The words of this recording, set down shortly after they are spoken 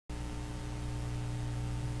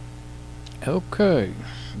Okay,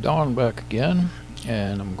 Don back again,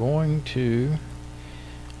 and I'm going to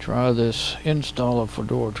try this install of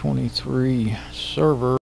Fedora 23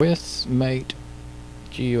 server with Mate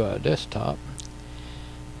GUI desktop.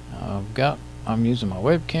 I'm using my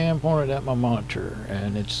webcam pointed at my monitor,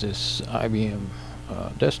 and it's this IBM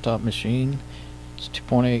desktop machine. It's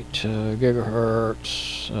 2.8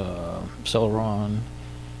 gigahertz Celeron,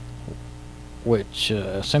 which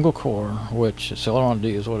single core, which Celeron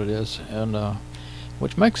D is what it is, and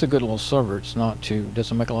which makes a good little server. It's not too,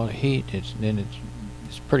 doesn't make a lot of heat. It's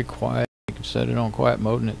pretty quiet. You can set it on quiet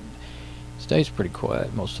mode, and it stays pretty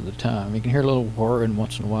quiet most of the time. You can hear a little whirring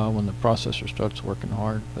once in a while when the processor starts working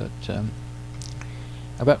hard. But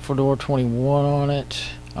I've got Fedora 21 on it.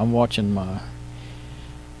 I'm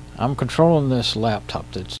controlling this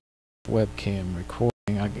laptop that's webcam recording.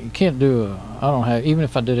 You can't do even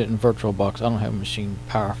if I did it in VirtualBox, I don't have a machine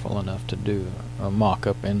powerful enough to do a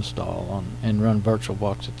mock-up install and run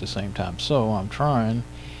VirtualBox at the same time. So I'm trying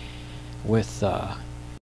with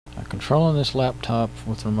controlling this laptop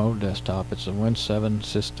with remote desktop. It's a Win 7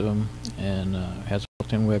 system and has a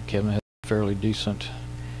built-in webcam that has a fairly decent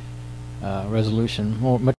resolution,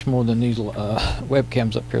 much more than these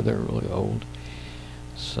webcams up here. They're really old,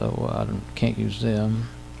 so I can't use them.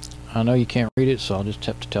 I know you can't read it, so I'll just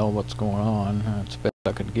have to tell what's going on. It's the best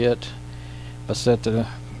I could get. If I've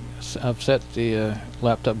set the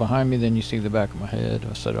laptop behind me, then you see the back of my head.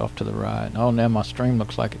 I set it off to the right. Oh, now my stream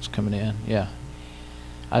looks like it's coming in. Yeah.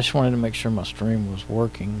 I just wanted to make sure my stream was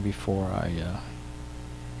working before I,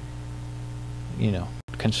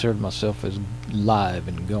 considered myself as live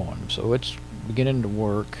and going. So it's beginning to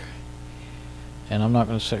work, and I'm not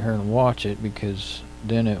going to sit here and watch it because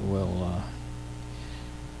then it will.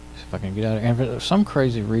 If I can get out of it, and for some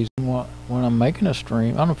crazy reason, when I'm making a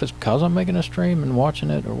stream, I don't know if it's because I'm making a stream and watching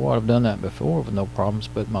it or what. I've done that before with no problems,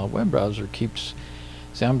 but my web browser keeps.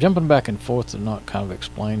 See, I'm jumping back and forth and not kind of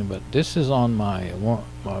explaining, but this is on my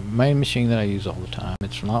main machine that I use all the time.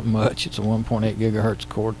 It's not much. It's a 1.8 gigahertz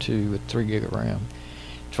Core 2 with 3 gig of RAM.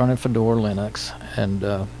 It's running Fedora Linux, and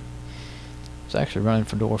it's actually running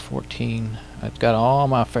Fedora 14. It's got all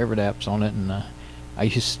my favorite apps on it, and I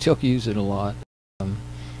still use it a lot.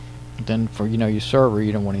 Then for your server,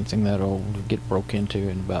 you don't want anything that old to get broke into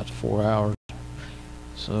in about 4 hours.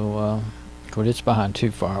 So but it's behind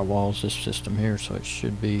 2 firewalls, this system here, so it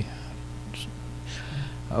should be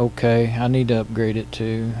okay. I need to upgrade it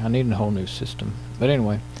too. I need a whole new system. But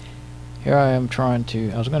anyway, here I am trying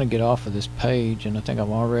to. I was going to get off of this page, and I think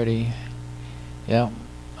I'm already. Yeah,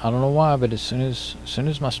 I don't know why, but as soon as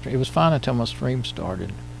my stream, it was fine until my stream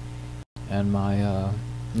started, and my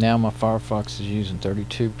now my Firefox is using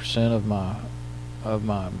 32% of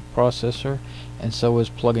my processor, and so is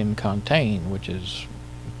plugin Contain, which is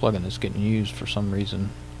a plugin that's getting used for some reason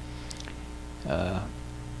to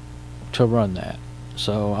run that.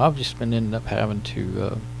 So I've just been ended up having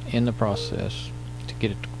to end the process to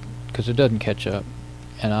get it, because it doesn't catch up,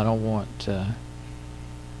 and I don't want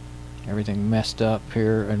everything messed up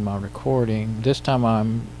here in my recording. This time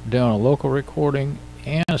I'm doing a local recording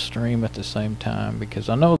and a stream at the same time, because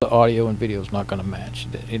I know the audio and video is not going to match.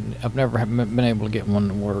 I've never been able to get one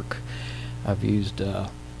to work. I've used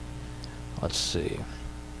let's see,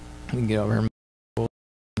 we can get over here.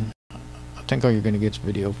 I think all you're going to get is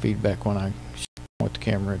video feedback when I point the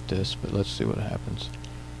camera at this, but let's see what happens.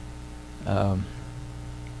 I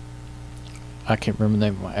can't remember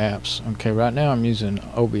the name of my apps. Okay, right now I'm using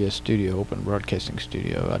OBS Studio, Open Broadcasting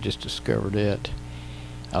Studio. I just discovered it.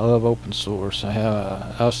 I love open source.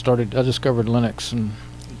 I discovered Linux in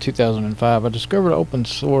 2005. I discovered open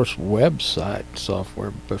source website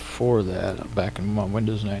software before that, back in my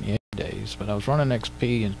Windows 98 days. But I was running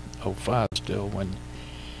XP in 05 still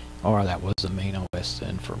that was the main OS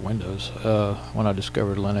then for Windows when I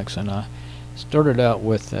discovered Linux, and I started out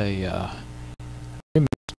with a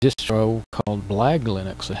distro called Blag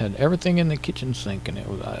Linux. It had everything in the kitchen sink, and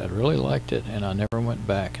I really liked it, and I never went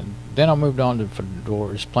back. And then I moved on to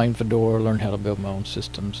Fedora, just plain Fedora, learned how to build my own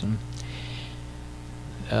systems, and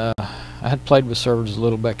I had played with servers a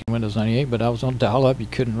little back in Windows 98, but I was on dial-up. You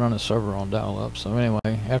couldn't run a server on dial-up. So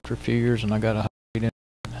anyway, after a few years, and I got a high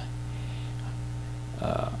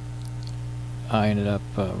I ended up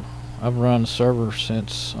I've run a server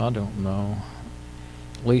since, I don't know,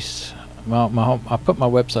 at least I put my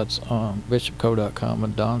websites on bishopco.com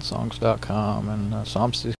and donsongs.com and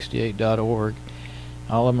psalm68.org.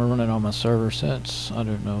 All of them are running on my server since, I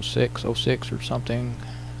don't know, 06 or something,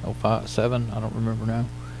 05, 7, I don't remember now.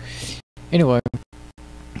 Anyway,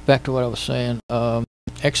 back to what I was saying.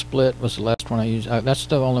 XSplit was the last one I used. That's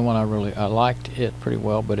the only one I liked it pretty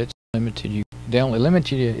well, but it's limited. They only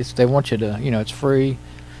limit you. They want you to, it's free.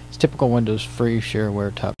 It's typical Windows free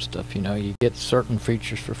shareware type stuff. You get certain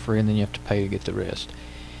features for free, and then you have to pay to get the rest.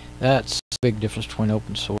 That's the big difference between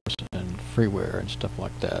open source and freeware and stuff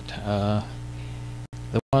like that.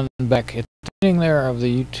 The one back at the beginning there of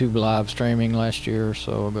the YouTube live streaming last year or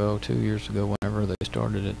so ago, 2 years ago, whenever they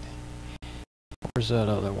started it. Where's that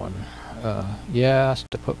other one? Yeah, I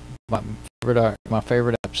still put my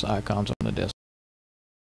favorite apps icons on the desktop.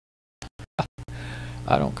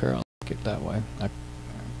 I don't care. I like it that way.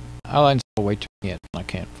 I install way too many apps and I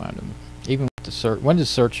can't find them. Even with the search, Windows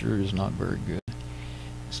searcher is not very good.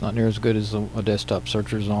 It's not near as good as a desktop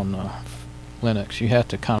searchers on Linux. You have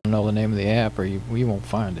to kind of know the name of the app, or you won't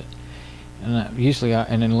find it. And usually,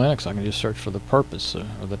 and in Linux, I can just search for the purpose or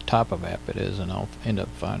the type of app it is, and I'll end up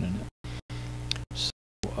finding it. So,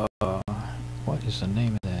 what is the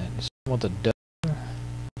name of that? It's with a W.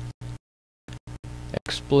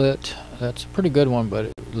 XSplit. That's a pretty good one,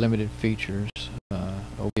 but limited features.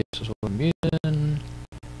 OBS is what I'm using.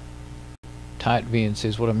 Tight VNC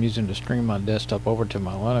is what I'm using to stream my desktop over to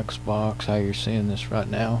my Linux box. How you're seeing this right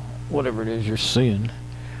now, whatever it is you're seeing,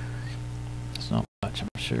 it's not much, I'm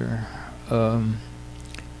sure.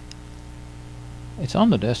 It's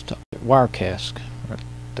on the desktop. Wirecast right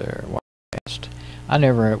there. Wirecast. I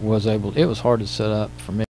never was able. It was hard to set up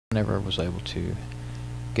for me. I never was able to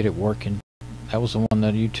get it working. That was the one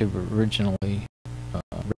that YouTube originally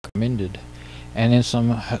recommended. And in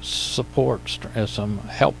some support, some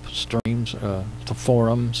help streams, the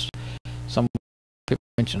forums, some people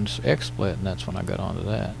mentioned XSplit, and that's when I got onto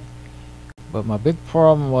that. But my big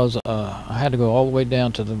problem was I had to go all the way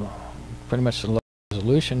down to pretty much the low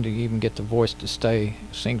resolution to even get the voice to stay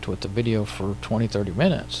synced with the video for 20-30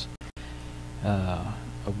 minutes.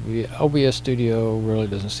 OBS Studio really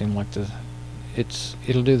doesn't seem like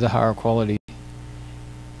it'll do the higher quality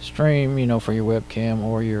stream, for your webcam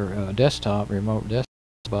or your remote desktop,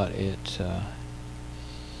 but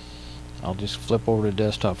I'll just flip over to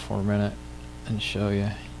desktop for a minute and show you.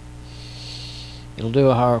 It'll do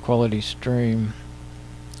a higher quality stream,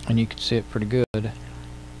 and you can see it pretty good,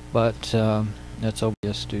 but that's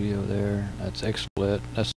OBS Studio there. That's XSplit.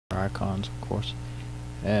 That's our icons, of course,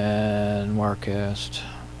 and Wirecast.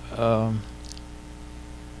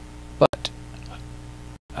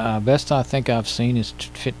 Best I think I've seen is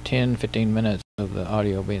 10-15 minutes of the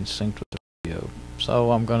audio being synced with the video.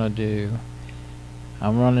 So I'm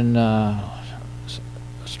running a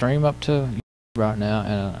stream up to right now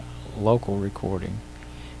and a local recording.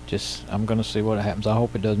 I'm gonna see what happens. I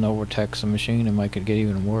hope it doesn't overtax the machine and make it get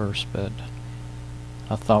even worse, but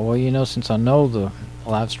I thought, well, since I know the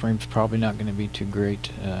live stream's probably not going to be too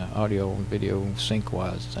great audio and video sync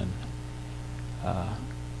wise, then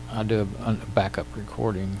I'll do a backup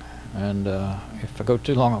recording, and if I go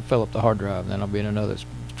too long I'll fill up the hard drive, then I'll be in another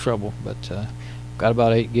trouble. But got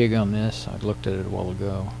about 8 gig on this. I looked at it a while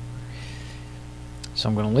ago, so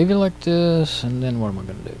I'm going to leave it like this, and then what am I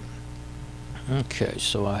going to do? Okay,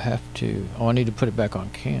 so I need to put it back on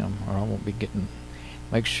cam, or I won't be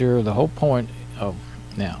make sure the whole point of,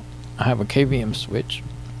 now I have a KVM switch.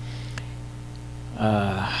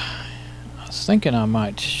 I was thinking I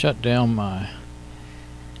might shut down my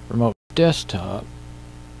remote desktop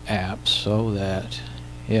apps so that,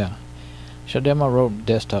 shut down my remote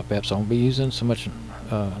desktop apps. I won't be using so much.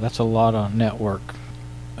 That's a lot of network.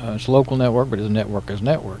 It's local network, but it's network is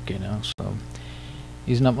network, so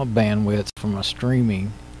using up my bandwidth for my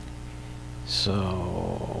streaming.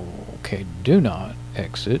 So, okay, do not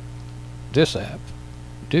exit this app.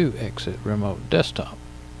 Do exit remote desktop.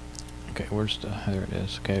 Okay, there it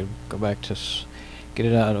is. Okay, go back to get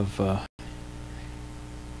it out of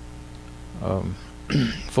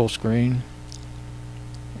full screen,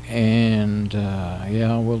 and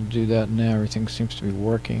we'll do that now. Everything seems to be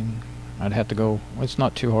working. I'd have to go. It's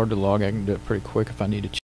not too hard to log. I can do it pretty quick if I need to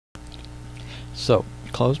check. So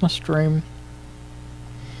close my stream.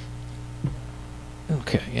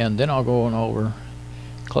 Okay, and then I'll go on over,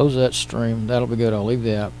 close that stream. That'll be good. I'll leave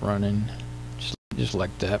the app running just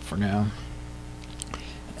like that for now.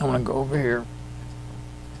 I'm gonna go over here.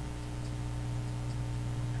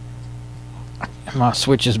 My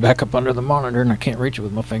switch is back up under the monitor and I can't reach it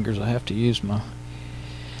with my fingers. I have to use my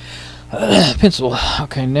pencil.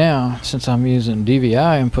 Okay, now since I'm using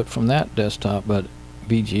DVI input from that desktop, but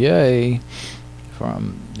VGA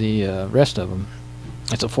from the rest of them,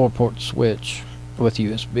 it's a 4-port switch with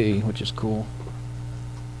USB, which is cool.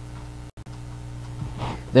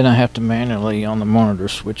 Then I have to manually on the monitor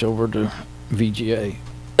switch over to VGA.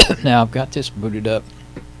 Now I've got this booted up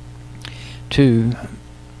to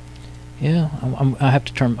Yeah, I have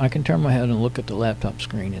to turn. I can turn my head and look at the laptop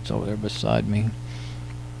screen. It's over there beside me.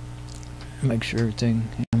 Make sure everything.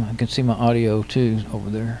 I can see my audio too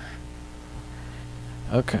over there.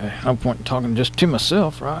 Okay, no point in talking just to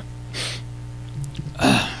myself, right?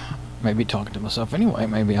 Maybe talking to myself anyway.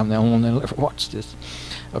 Maybe I'm the only one that'll ever watch this.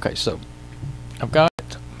 Okay, so I've got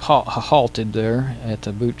it halted there at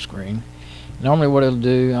the boot screen. Normally what it'll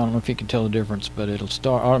do, I don't know if you can tell the difference, but it'll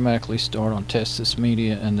automatically start on test this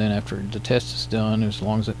media, and then after the test is done, as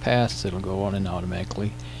long as it passes, it'll go on and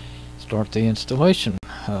automatically start the installation,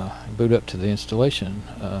 boot up to the installation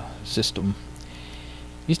system.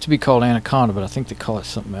 Used to be called Anaconda, but I think they call it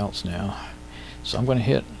something else now. So I'm going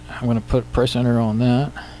to press enter on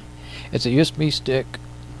that. It's a USB stick.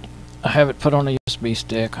 I have it put on a USB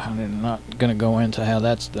stick. I'm not going to go into how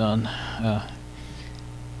that's done.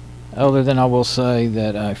 Other than I will say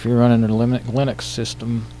that if you're running a Linux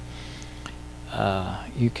system,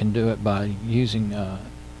 you can do it by using the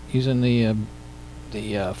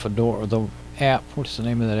Fedora, the app. What's the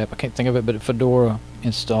name of that app? I can't think of it, but Fedora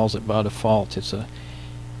installs it by default. It's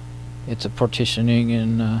a partitioning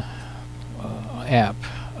and app,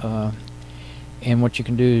 and what you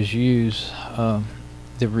can do is use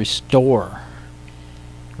the restore.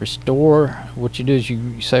 What you do is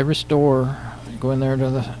you say restore. Go in there to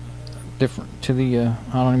the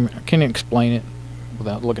I can't explain it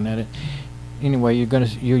without looking at it. Anyway,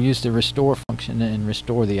 you'll use the restore function and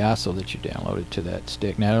restore the ISO that you downloaded to that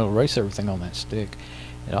stick. Now it'll erase everything on that stick.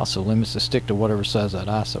 It also limits the stick to whatever size that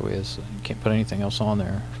ISO is. So you can't put anything else on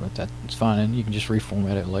there, but that's fine, and you can just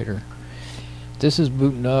reformat it later. This is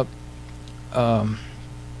booting up. I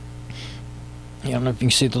don't know if you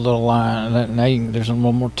can see the little line. Now there's a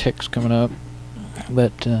little more text coming up,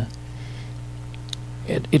 but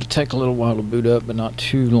it'll take a little while to boot up, but not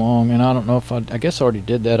too long. And I don't know if I guess I already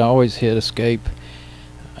did that. I always hit escape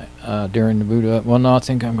during the boot up. Well, no, I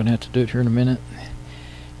think I'm going to have to do it here in a minute.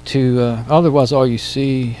 Otherwise, all you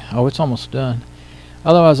see, it's almost done.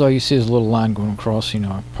 Otherwise, all you see is a little line going across,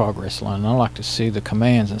 a progress line. And I like to see the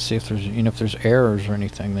commands and see if there's, if there's errors or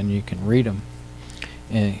anything, then you can read them.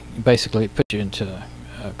 And basically, it puts you into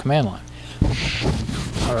a command line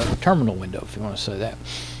or a terminal window, if you want to say that.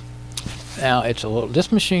 Now,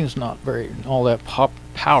 this machine's not all that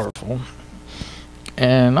powerful,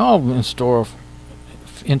 and all Fedora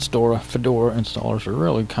installers are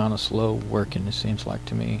really kind of slow working, it seems like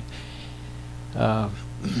to me. But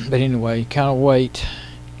anyway, you kind of wait.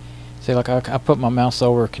 See, like I put my mouse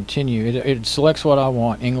over continue. It selects what I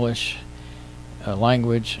want: English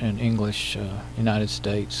language and English United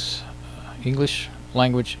States. English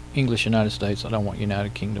language, English United States. I don't want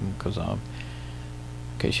United Kingdom because in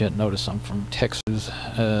case you hadn't noticed, I'm from Texas,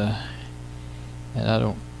 and I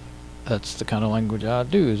don't. That's the kind of language I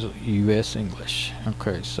do, is U.S. English.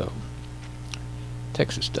 Okay, so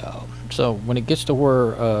Texas style. So when it gets to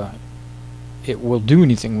where it will do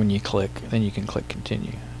anything when you click, then you can click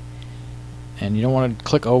continue. And you don't want to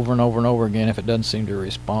click over and over and over again if it doesn't seem to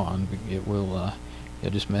respond. It'll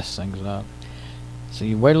just mess things up. So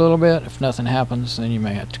you wait a little bit. If nothing happens, then you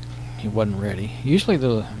may have to. It wasn't ready. Usually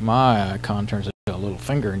my icon turns into a little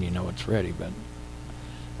finger and you know it's ready, but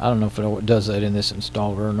I don't know if it does that in this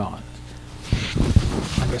installer or not.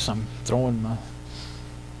 I guess I'm throwing my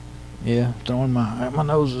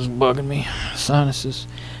nose is bugging me. Sinuses.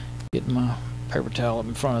 Getting my paper towel up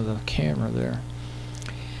in front of the camera there.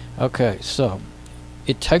 Okay, so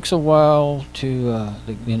it takes a while to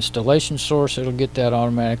the installation source. It'll get that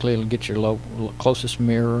automatically. It'll get your closest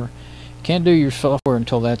mirror. You can't do your software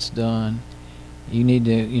until that's done. You need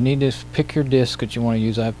to pick your disk that you want to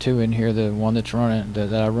use. I have two in here. The one that's running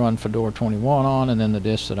that I run Fedora 21 on, and then the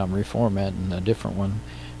disk that I'm reformatting, a different one,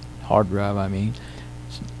 hard drive. I mean,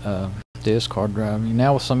 disk, hard drive.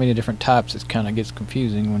 Now with so many different types, it kind of gets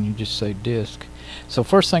confusing when you just say disk. So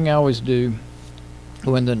first thing I always do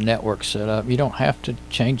when the network's set up, you don't have to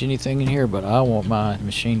change anything in here, but I want my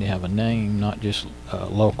machine to have a name, not just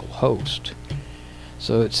local host.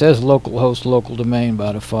 So it says local host, local domain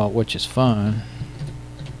by default, which is fine.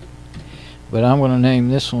 But I'm going to name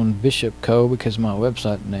this one Bishop Co. because my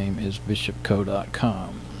website name is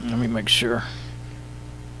bishopco.com. Let me make sure.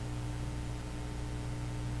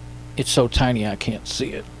 It's so tiny I can't see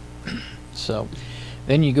it. So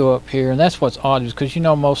then you go up here, and that's what's odd, is because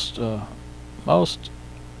most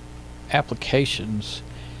applications,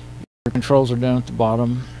 your controls are down at the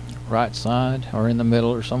bottom right side or in the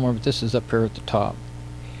middle or somewhere, but this is up here at the top.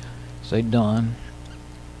 Say done.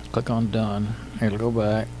 Click on done. It'll go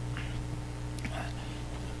back.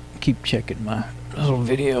 Keep checking my little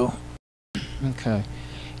video. Okay,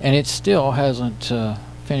 and it still hasn't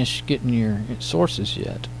finished getting your sources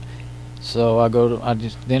yet. So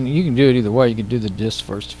then you can do it either way. You can do the disk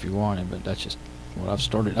first if you want it, but that's just what I've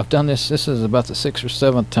started. I've done this. This is about the 6th or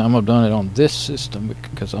 7th time I've done it on this system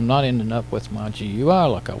because I'm not ending up with my GUI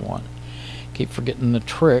like I want. Keep forgetting the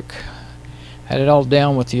trick. Had it all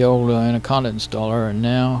down with the old Anaconda installer, and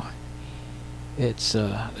now it's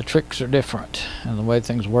the tricks are different and the way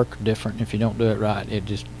things work are different. If you don't do it right, it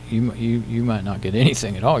just you might not get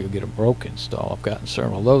anything at all. You'll get a broken install. I've gotten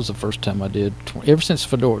several of those the first time I did, ever since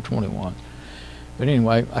Fedora 21. But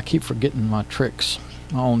anyway, I keep forgetting my tricks,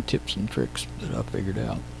 my own tips and tricks that I figured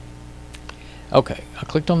out. Okay, I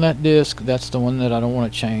clicked on that disk. That's the one that I don't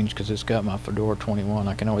want to change because it's got my Fedora 21.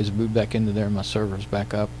 I can always boot back into there and my server's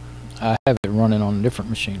back up. I have it running on a different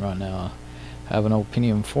machine right now. I have an old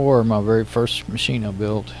Pentium 4, my very first machine I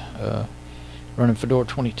built, running Fedora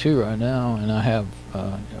 22 right now, and I have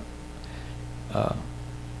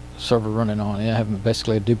server running on it. I have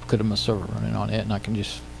basically a duplicate of my server running on it, and I can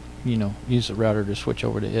just, use the router to switch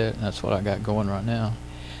over to it, and that's what I got going right now,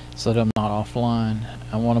 so that I'm not offline.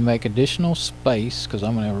 I want to make additional space because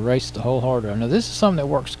I'm going to erase the whole hard drive. Now this is something that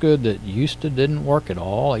works good that didn't work at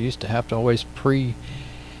all. I used to have to always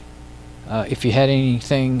if you had any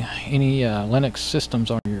Linux systems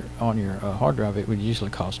on your hard drive, it would usually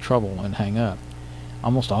cause trouble and hang up.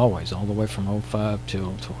 Almost always, all the way from 05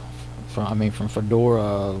 from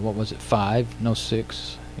Fedora, what was it, 5? No,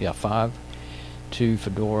 6. Yeah, 5 to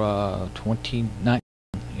Fedora 2019.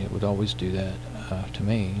 It would always do that to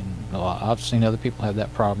me. And I've seen other people have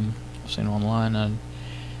that problem. I've seen online. A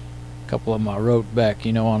couple of them I wrote back,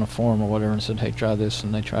 on a forum or whatever, and said, "Hey, try this,"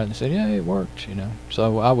 and they tried and said, "Yeah, it worked,"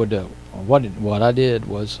 So I would, what I did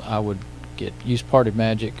was I would use Parted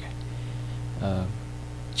Magic,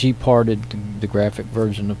 Gparted, the graphic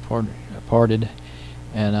version of Parted,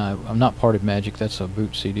 and I'm not Parted Magic. That's a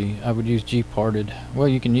boot CD. I would use Gparted. Well,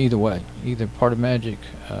 you can either way, either Parted Magic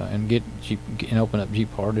and open up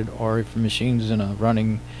Gparted, or if your machine's in a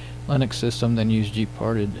running Linux system, then use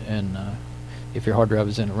Gparted, and if your hard drive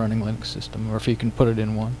is in a running Linux system, or if you can put it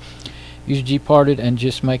in one, use Gparted and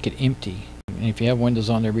just make it empty. And if you have Windows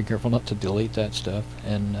on there, be careful not to delete that stuff,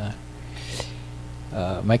 and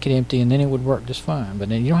make it empty, and then it would work just fine. But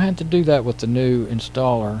then you don't have to do that with the new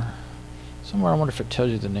installer. Somewhere I wonder if it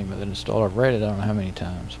tells you the name of the installer. I've read it I don't know how many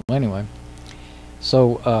times. Well, anyway,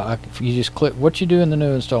 so if you just click what you do in the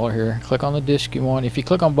new installer here, click on the disk you want. If you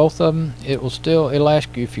click on both of them, it'll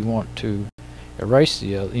ask you if you want to erase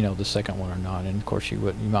the the second one or not. And of course you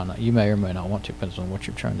may or may not want to, depends on what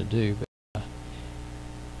you're trying to do. But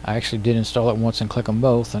I actually did install it once and click on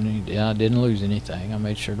both, and I didn't lose anything. I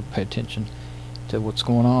made sure to pay attention to what's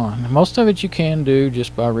going on. Most of it you can do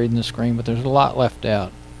just by reading the screen, but there's a lot left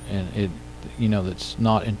out, and that's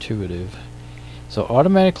not intuitive. So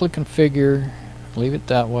automatically configure, leave it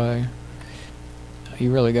that way.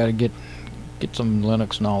 You really got to get some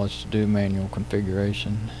Linux knowledge to do manual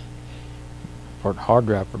configuration. Hard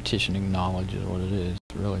drive partitioning knowledge is what it is,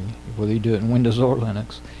 really, whether you do it in Windows or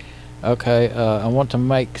Linux. Okay, I want to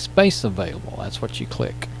make space available. That's what you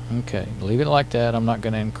click. Okay, leave it like that. I'm not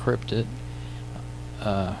going to encrypt it.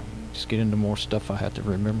 Just get into more stuff I have to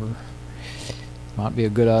remember. Might be a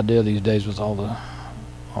good idea these days with all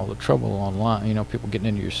the trouble online, people getting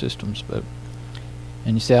into your systems.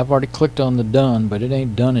 And you see, I've already clicked on the done, but it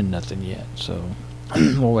ain't done in nothing yet. So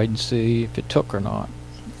we'll wait and see if it took or not.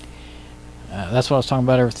 That's what I was talking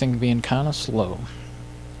about, everything being kind of slow.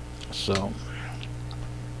 So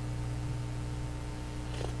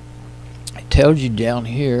it tells you down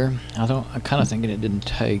here. I'm kind of thinking it didn't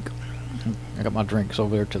take. I got my drinks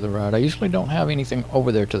over there to the right. I usually don't have anything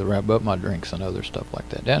over there to the right but my drinks and other stuff like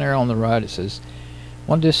that. Down there on the right it says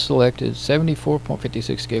one disk selected, 74.56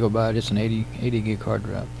 gigabyte. It's an 80 gig hard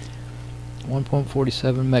drive. 1.47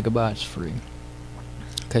 megabytes free.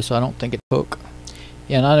 Okay, so I don't think it took.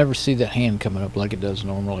 Yeah, and I never see that hand coming up like it does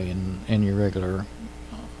normally in your regular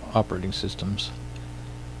operating systems.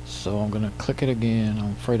 So I'm going to click it again.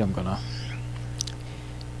 I'm afraid I'm going to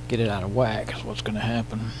get it out of whack is what's going to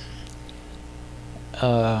happen.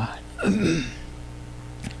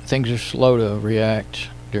 Things are slow to react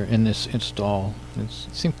in this install. It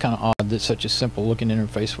seems kind of odd that such a simple looking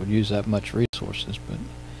interface would use that much resources, but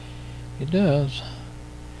it does.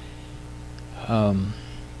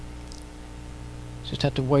 Just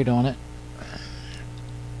have to wait on it.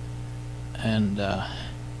 And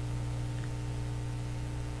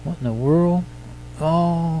what in the world?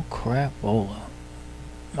 Oh crap! Oh,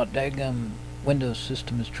 my daggum Windows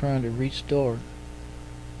system is trying to restart.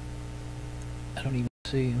 I don't even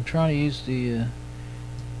see. I'm trying to use the.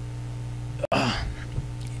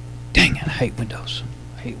 Dang it! I hate Windows.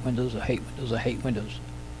 I hate Windows. I hate Windows. I hate Windows.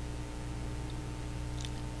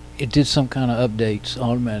 it did some kind of updates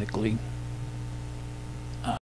automatically.